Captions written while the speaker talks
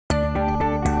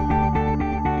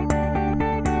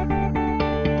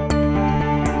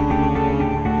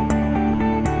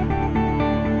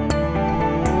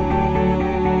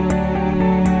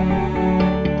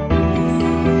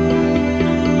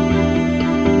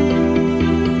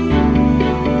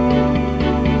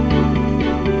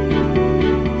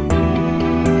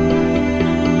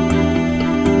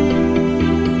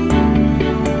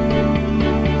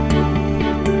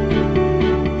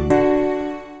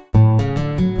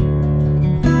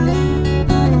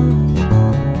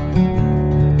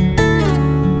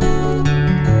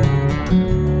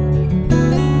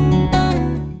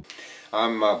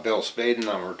Bill Spaden.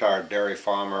 I'm a retired dairy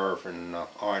farmer from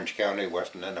Orange County,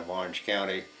 western end of Orange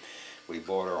County. We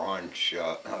border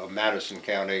Madison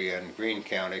County and Greene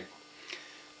County.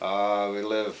 We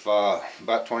live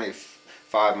about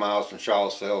 25 miles from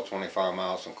Charlottesville, 25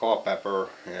 miles from Culpeper,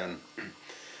 and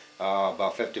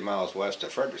about 50 miles west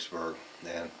of Fredericksburg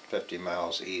and 50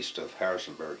 miles east of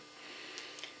Harrisonburg.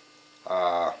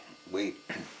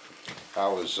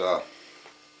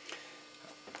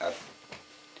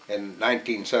 In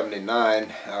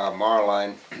 1979,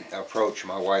 Marline approached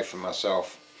my wife and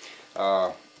myself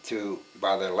by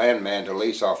the landman to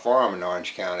lease our farm in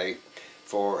Orange County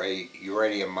for a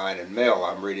uranium mine and mill.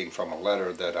 I'm reading from a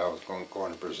letter that I was going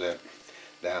to present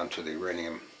down to the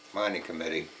Uranium Mining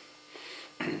Committee.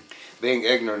 Being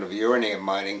ignorant of uranium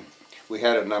mining, we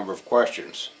had a number of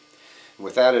questions.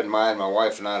 With that in mind, my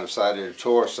wife and I decided to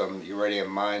tour some uranium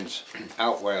mines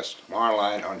out west.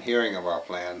 Marline, on hearing of our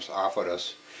plans, offered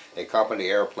us a company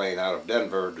airplane out of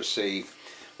Denver to see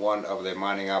one of their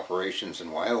mining operations in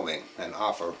Wyoming, an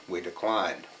offer we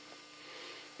declined.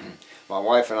 My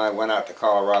wife and I went out to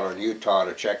Colorado and Utah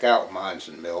to check out mines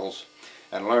and mills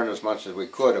and learn as much as we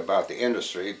could about the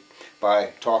industry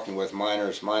by talking with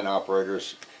miners, mine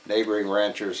operators, neighboring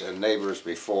ranchers, and neighbors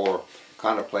before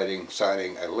contemplating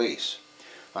signing a lease.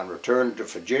 On return to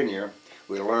Virginia,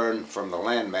 we learned from the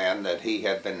landman that he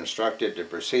had been instructed to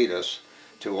precede us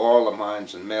to all the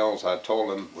mines and mills I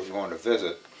told him we were going to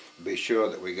visit, to be sure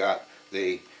that we got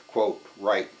the, quote,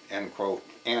 right, end quote,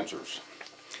 answers.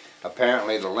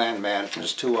 Apparently the landman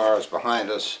is 2 hours behind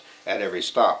us at every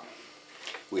stop.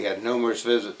 We had numerous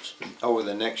visits over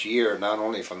the next year, not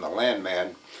only from the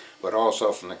landman, but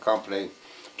also from the company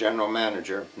general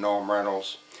manager, Norm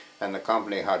Reynolds, and the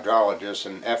company hydrologist,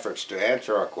 in efforts to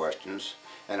answer our questions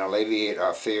and alleviate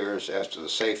our fears as to the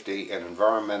safety and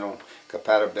environmental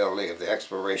compatibility of the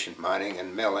exploration, mining,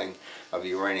 and milling of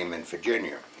uranium in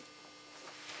Virginia.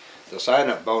 The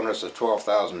sign-up bonus of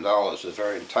 $12,000 is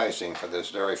very enticing for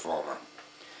this dairy farmer.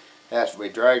 After we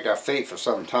dragged our feet for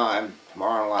some time,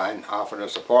 Marline offered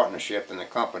us a partnership in the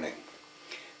company.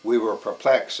 We were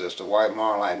perplexed as to why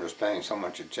Marline was paying so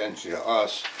much attention to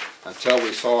us until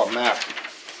we saw a map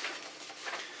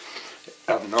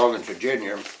of Northern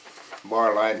Virginia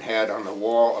Marline had on the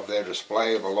wall of their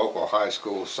display of a local high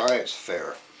school science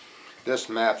fair. This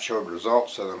map showed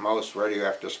results of the most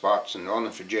radioactive spots in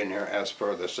Northern Virginia as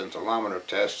per the scintillometer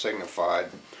test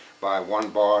signified by 1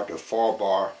 bar to 4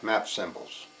 bar map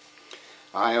symbols.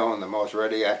 I own the most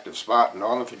radioactive spot in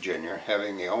Northern Virginia,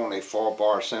 having the only 4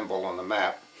 bar symbol on the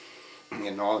map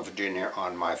in Northern Virginia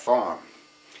on my farm.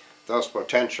 Thus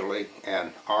potentially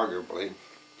and arguably,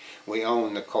 we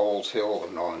own the Coles Hill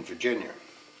of Northern Virginia.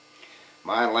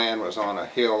 My land was on a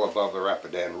hill above the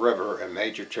Rapidan River, a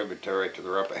major tributary to the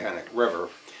Rappahannock River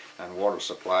and water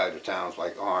supply to towns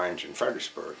like Orange and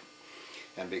Fredericksburg.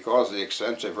 And because of the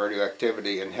extensive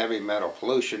radioactivity and heavy metal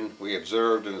pollution we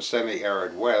observed in the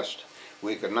semi-arid West,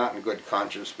 we could not in good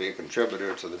conscience be a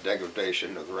contributor to the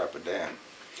degradation of the Rapidan,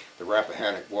 the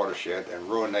Rappahannock watershed, and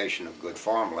ruination of good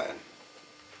farmland.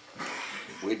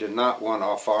 We did not want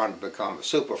our farm to become a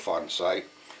Superfund site,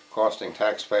 costing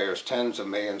taxpayers tens of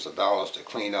millions of dollars to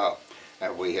clean up,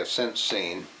 and we have since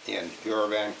seen in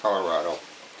Uranium, Colorado,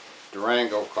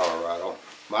 Durango, Colorado,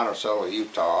 Monticello,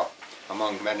 Utah,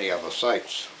 among many other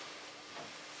sites.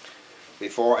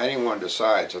 Before anyone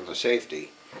decides on the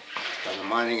safety of the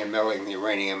mining and milling of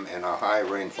uranium in a high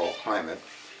rainfall climate,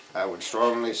 I would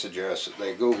strongly suggest that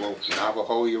they Google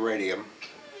Navajo uranium,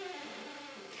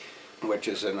 which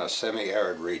is in a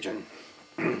semi-arid region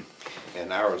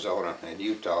in Arizona and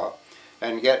Utah,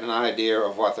 and get an idea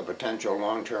of what the potential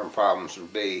long-term problems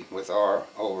would be with our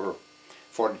over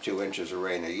 42 inches of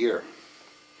rain a year.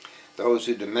 Those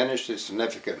who diminish the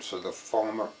significance of the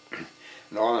former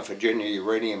Northern Virginia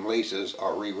uranium leases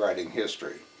are rewriting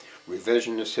history.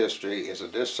 Revisionist history is a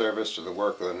disservice to the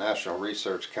work of the National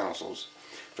Research Council's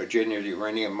Virginia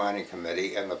Uranium Mining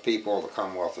Committee and the people of the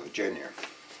Commonwealth of Virginia.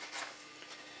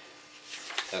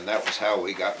 And that was how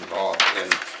we got involved in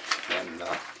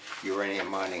uranium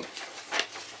mining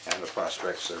and the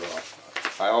prospects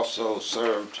thereof. I also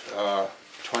served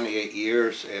 28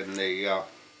 years in the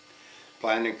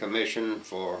Planning Commission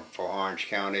for Orange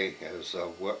County, as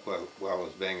well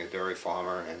as being a dairy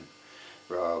farmer, and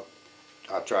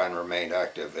I try and remain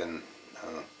active in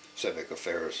civic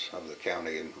affairs of the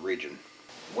county and region.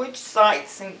 Which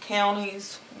sites and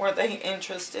counties were they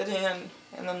interested in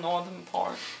the northern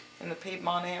part, in the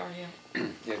Piedmont area?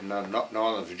 In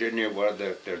Northern Virginia, well,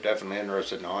 they're definitely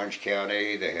interested in Orange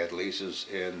County. They had leases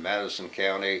in Madison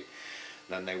County.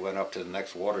 Then they went up to the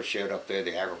next watershed up there,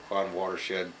 the Agricultural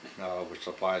watershed, which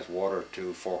supplies water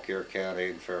to Fauquier County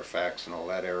and Fairfax and all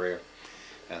that area.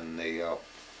 And the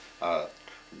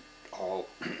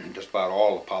just about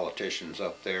all the politicians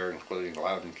up there, including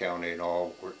Loudoun County and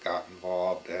all, got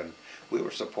involved, and we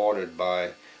were supported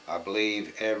by, I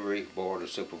believe, every board of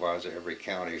supervisor, every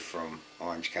county from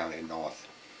Orange County north.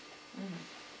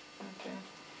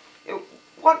 Okay.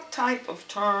 What type of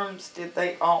terms did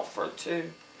they offer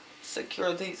to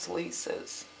secure these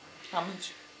leases? How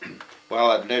much?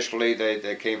 Well, initially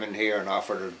they came in here and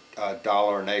offered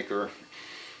 $1 an acre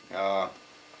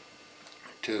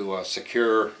to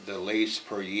secure the lease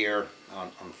per year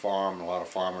on farm. A lot of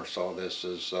farmers saw this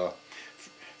as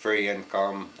free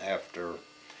income. After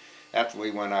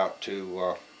we went out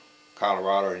to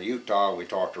Colorado and Utah, we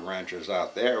talked to ranchers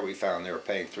out there. We found they were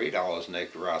paying $3 an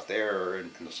acre out there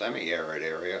in the semi-arid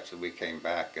area. So we came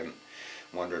back and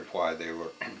wondered why they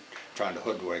were trying to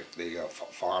hoodwink the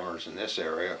farmers in this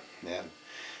area.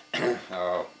 And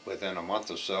within a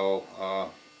month or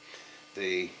so,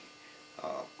 the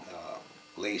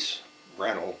lease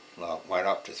rental went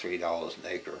up to $3 an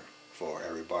acre for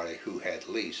everybody who had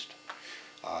leased.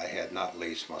 I had not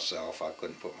leased myself. I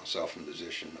couldn't put myself in the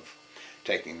position of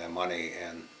taking their money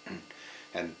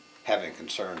and having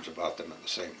concerns about them at the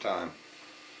same time.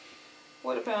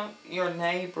 What about your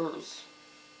neighbors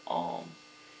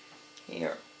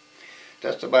here?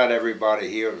 Just about everybody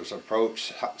here was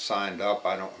approached, signed up.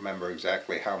 I don't remember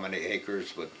exactly how many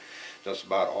acres, but just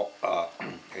about all, a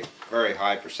very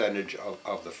high percentage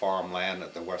of the farmland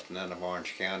at the western end of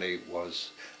Orange County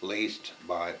was leased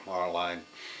by Marline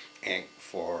Inc.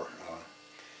 for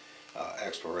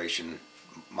exploration,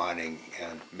 mining,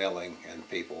 and milling, and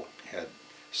people had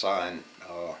signed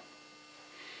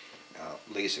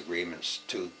lease agreements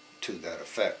to that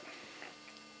effect.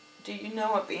 Do you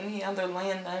know of any other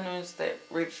landowners that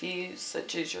refused,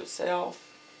 such as yourself?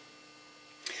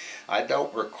 I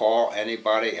don't recall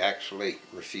anybody actually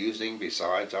refusing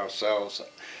besides ourselves.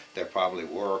 There probably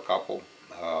were a couple,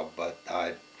 but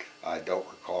I don't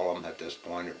recall them at this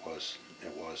point. It was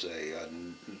a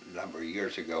number of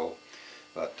years ago,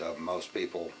 but most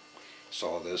people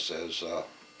saw this as an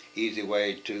easy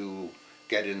way to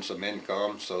get in some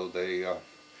income, so they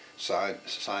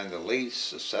signed the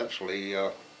lease essentially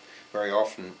very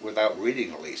often without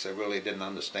reading the lease. They really didn't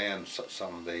understand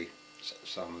some of the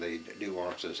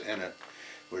nuances in it,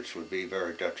 which would be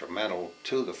very detrimental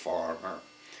to the farmer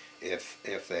if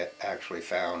they actually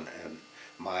found and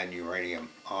mined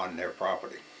uranium on their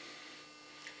property.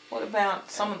 What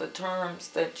about some of the terms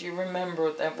that you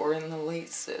remember that were in the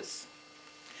leases?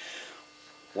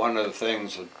 One of the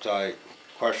things that I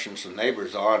questioned some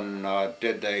neighbors on,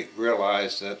 did they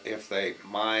realize that if they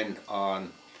mined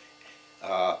on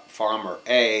farmer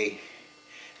A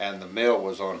and the mill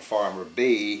was on farmer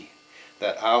B,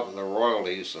 that out of the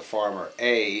royalties of farmer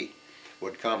A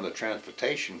would come the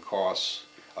transportation costs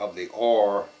of the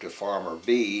ore to farmer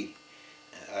B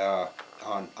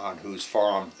on whose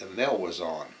farm the mill was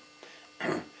on.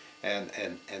 And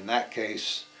in that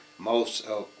case,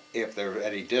 if they're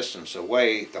any distance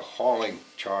away, the hauling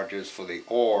charges for the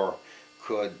ore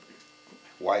could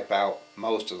wipe out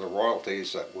most of the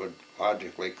royalties that would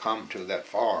logically come to that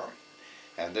farm.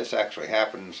 And this actually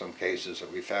happened in some cases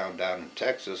that we found down in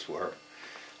Texas, where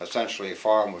essentially a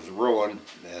farm was ruined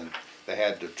and they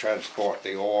had to transport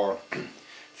the ore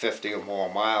 50 or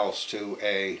more miles to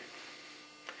a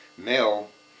mill,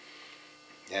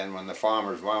 and when the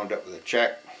farmers wound up with a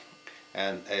check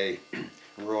and a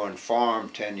ruined farm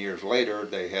 10 years later,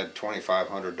 they had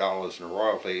 $2,500 in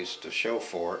royalties to show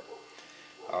for it.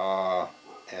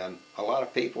 And a lot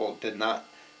of people did not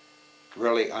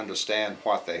really understand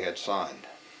what they had signed.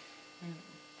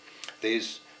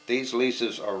 These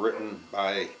leases are written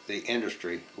by the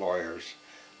industry lawyers,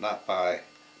 not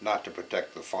to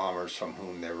protect the farmers from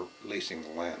whom they're leasing the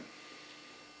land.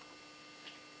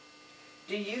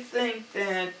 Do you think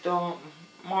that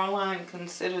Marline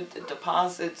considered the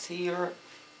deposits here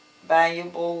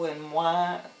valuable, and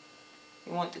why?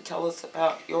 You want to tell us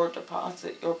about your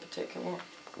deposit, your particular?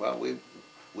 Well,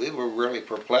 we were really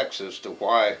perplexed as to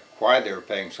why they were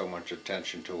paying so much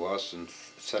attention to us and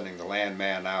sending the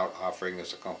landman out, offering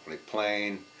us a company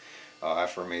plane,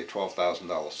 offering me a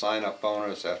 $12,000 sign-up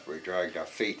bonus. After we dragged our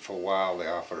feet for a while, they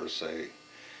offered us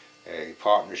a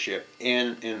partnership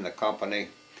in the company,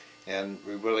 and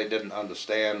we really didn't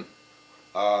understand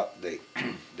the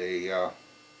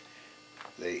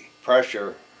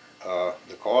pressure.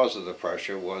 The cause of the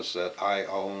pressure was that I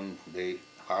owned the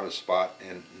hottest spot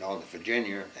in Northern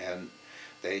Virginia, and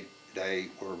they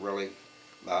were really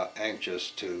anxious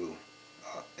to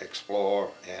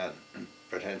explore and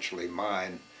potentially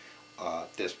mine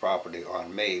this property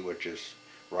on me, which is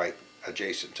right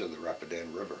adjacent to the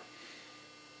Rapidan River.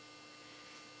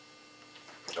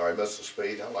 All right, Mr.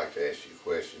 Speed, I'd like to ask you a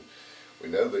question. We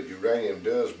know that uranium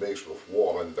does mix with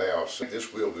water in valves.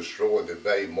 This will destroy the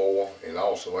bay more and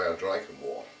also our drinking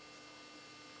water.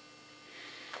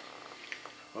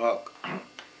 Well,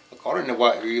 according to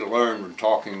what we learned when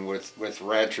talking with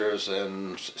ranchers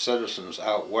and citizens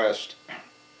out west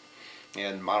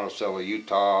in Monticello,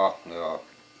 Utah,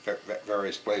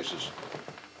 various places,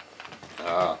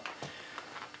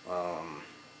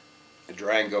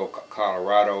 Durango,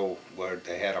 Colorado, where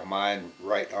they had a mine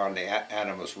right on the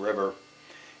Animas River,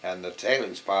 and the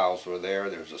tailings piles were there.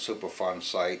 There was a Superfund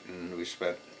site, and we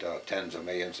spent tens of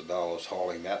millions of dollars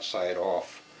hauling that site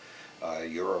off.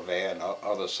 Uravan,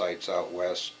 other sites out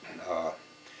west.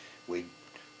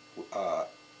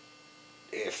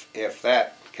 If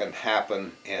that can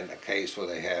happen in a case where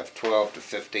they have 12 to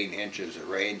 15 inches of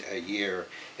rain a year,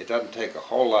 it doesn't take a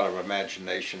whole lot of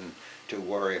imagination to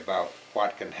worry about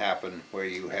what can happen where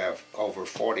you have over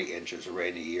 40 inches of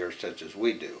rain a year, such as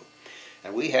we do.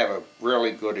 And we have a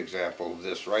really good example of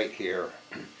this right here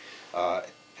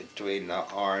between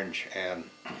Orange and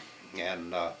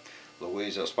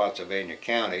Louisa, Spotsylvania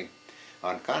County,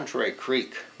 on Contrary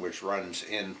Creek, which runs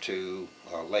into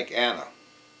Lake Anna.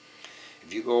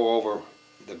 If you go over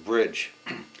the bridge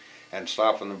and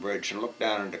stop on the bridge and look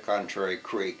down into Contrary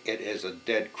Creek, it is a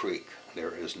dead creek.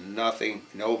 There is nothing,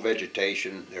 no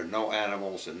vegetation, there are no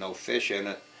animals and no fish in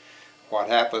it. What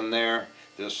happened there?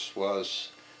 There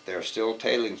are still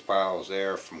tailings piles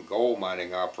there from gold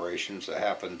mining operations that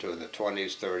happened in the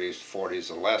 20s, 30s, 40s.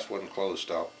 The last one closed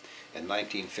up in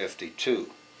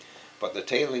 1952. But the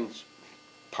tailings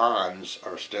ponds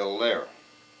are still there.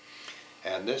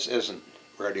 And this isn't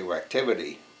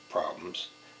radioactivity problems.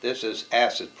 This is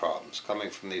acid problems coming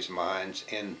from these mines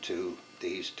into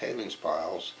these tailings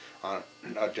piles on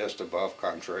just above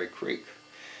Contrary Creek.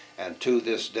 And to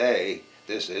this day,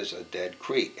 this is a dead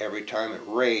creek. Every time it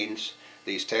rains,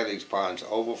 these tailings ponds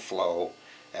overflow,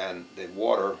 and the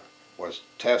water was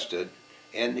tested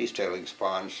in these tailings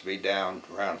ponds to be down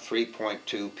around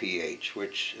 3.2 pH,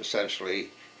 which essentially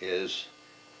is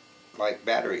like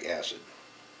battery acid.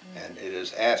 And it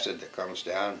is acid that comes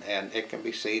down, and it can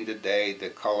be seen today. The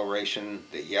coloration,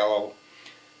 the yellow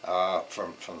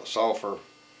from the sulfur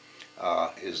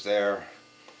is there,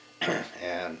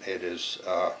 and it is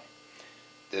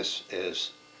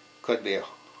could be a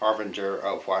harbinger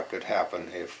of what could happen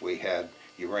if we had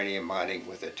uranium mining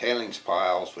with the tailings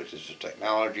piles, which is a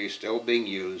technology still being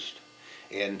used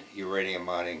in uranium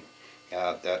mining.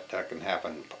 That can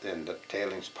happen in the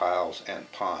tailings piles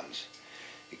and ponds,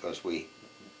 because we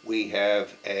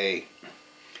have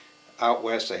out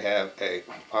west they have a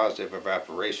positive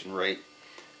evaporation rate,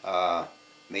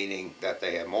 meaning that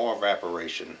they have more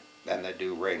evaporation than they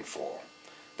do rainfall.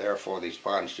 Therefore, these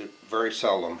ponds very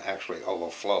seldom actually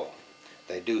overflow.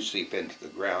 They do seep into the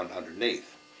ground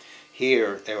underneath.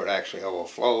 Here, they would actually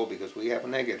overflow because we have a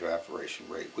negative evaporation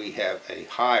rate. We have a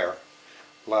higher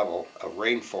level of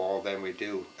rainfall than we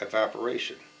do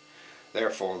evaporation.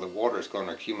 Therefore, the water is going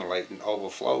to accumulate and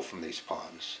overflow from these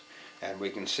ponds. And we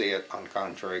can see it on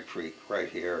Contrary Creek right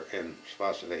here in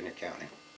Spotsylvania County.